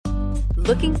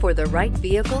Looking for the right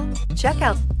vehicle? Check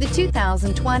out the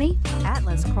 2020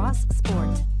 Atlas Cross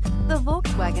Sport. The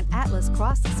Volkswagen Atlas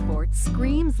Cross Sport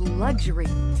screams luxury.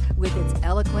 With its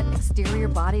eloquent exterior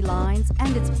body lines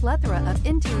and its plethora of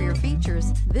interior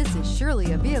features, this is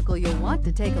surely a vehicle you'll want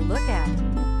to take a look at.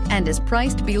 And is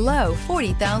priced below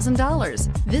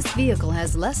 $40,000. This vehicle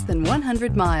has less than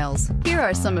 100 miles. Here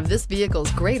are some of this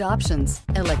vehicle's great options: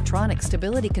 electronic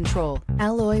stability control,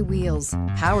 alloy wheels,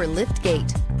 power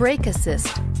liftgate, brake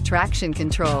assist, traction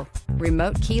control,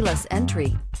 remote keyless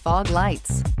entry, fog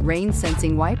lights, rain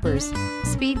sensing wipers,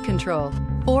 speed control,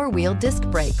 four-wheel disc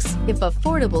brakes. If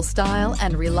affordable style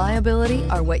and reliability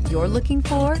are what you're looking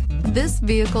for, this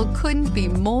vehicle couldn't be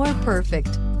more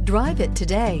perfect. Drive it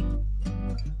today.